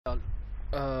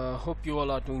Hope you all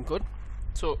are doing good.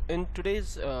 So in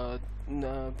today's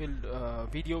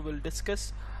video we'll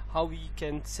discuss how we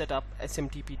can set up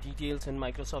SMTP details in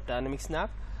Microsoft Dynamics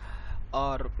NAV,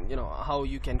 or how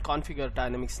you can configure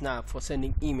Dynamics NAV for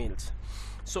sending emails.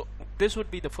 So this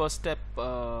would be the first step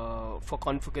for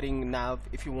configuring NAV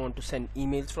if you want to send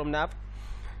emails from NAV.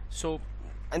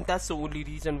 And that's the only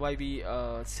reason why we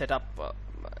set up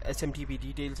SMTP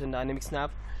details in Dynamics NAV.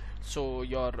 So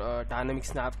your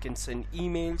Dynamics NAV can send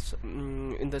emails.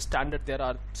 In the standard there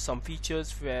are some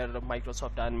features where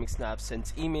Microsoft Dynamics NAV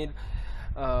sends email.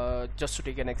 Just to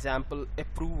take an example,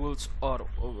 approvals, or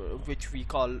which we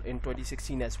call in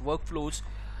 2016 as workflows,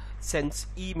 sends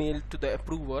email to the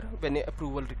approver when an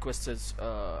approval request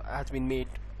has been made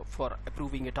for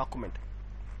approving a document.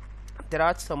 There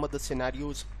are some other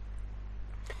scenarios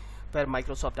where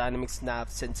Microsoft Dynamics NAV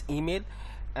sends email,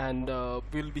 and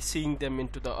we'll be seeing them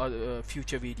into the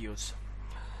future videos.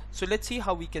 So let's see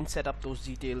how we can set up those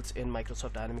details in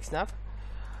Microsoft Dynamics NAV.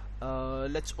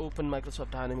 Let's open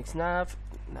Microsoft Dynamics NAV,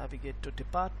 navigate to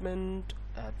Department,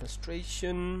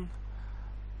 Administration,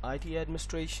 IT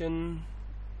Administration,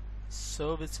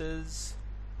 Services.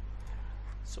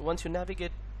 So once you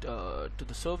navigate to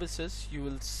the services, you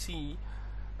will see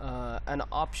an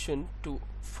option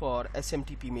for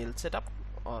SMTP mail setup,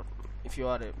 or if you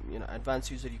are a advanced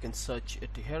user, you can search it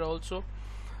here also.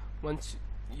 Once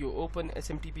you open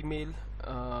SMTP mail,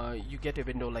 you get a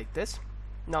window like this.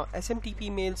 Now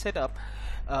SMTP mail setup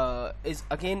is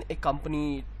again a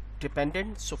company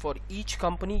dependent, so for each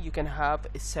company you can have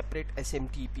a separate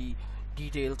SMTP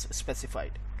details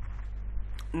specified.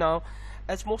 Now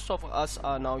as most of us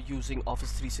are now using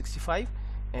Office 365,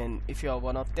 and if you are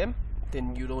one of them,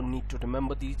 then you don't need to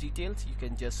remember these details. You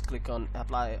can just click on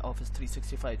apply Office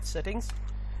 365 settings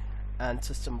and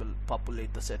system will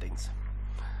populate the settings.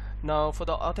 Now for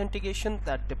the authentication,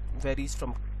 that varies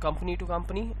from company to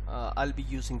company. I'll be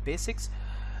using basics,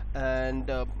 and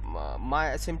my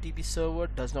SMTP server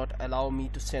does not allow me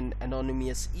to send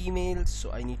anonymous emails,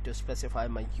 so I need to specify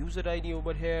my user ID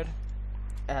over here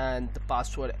and the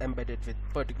password embedded with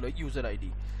particular user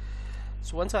ID.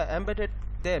 So once I embedded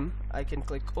them, I can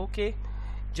click OK.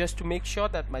 Just to make sure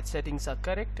that my settings are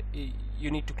correct, you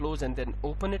need to close and then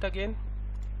open it again.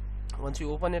 Once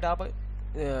you open it up,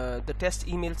 the test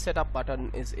email setup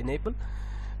button is enabled,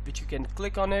 which you can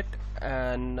click on it,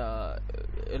 and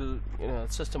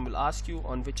system will ask you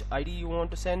on which ID you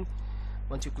want to send.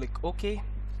 Once you click OK,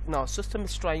 now system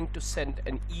is trying to send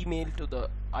an email to the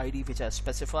ID which I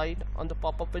specified on the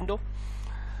pop-up window.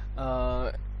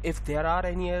 If there are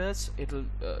any errors, it will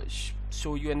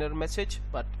show you an error message,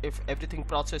 but if everything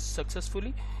processed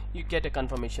successfully, you get a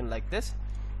confirmation like this.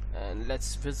 And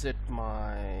let's visit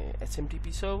my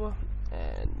SMTP server,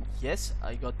 and yes,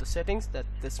 I got the settings that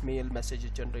this mail message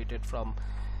is generated from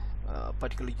a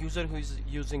particular user who is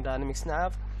using Dynamics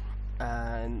NAV,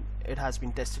 and it has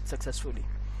been tested successfully.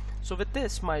 So with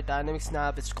this, my Dynamics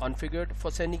NAV is configured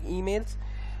for sending emails,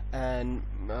 and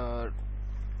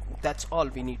that's all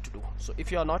we need to do. So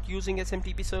if you are not using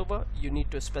SMTP server, you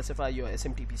need to specify your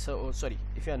SMTP server.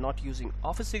 If you are not using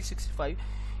Office 365,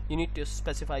 you need to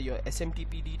specify your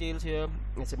SMTP details here,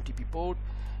 SMTP port,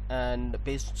 and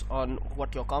based on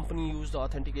what your company used, the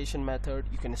authentication method,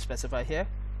 you can specify here.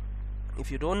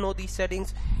 If you don't know these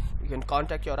settings, you can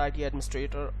contact your IT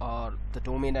administrator or the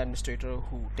domain administrator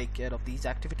who take care of these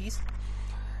activities,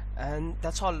 and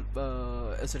that's all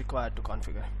is required to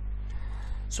configure.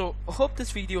 So I hope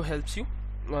this video helps you.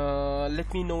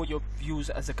 Let me know your views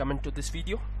as a comment to this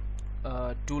video.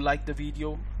 Do like the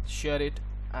video, share it,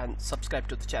 and subscribe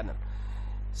to the channel.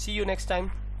 See you next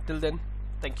time. Till then,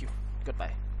 thank you.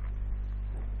 Goodbye.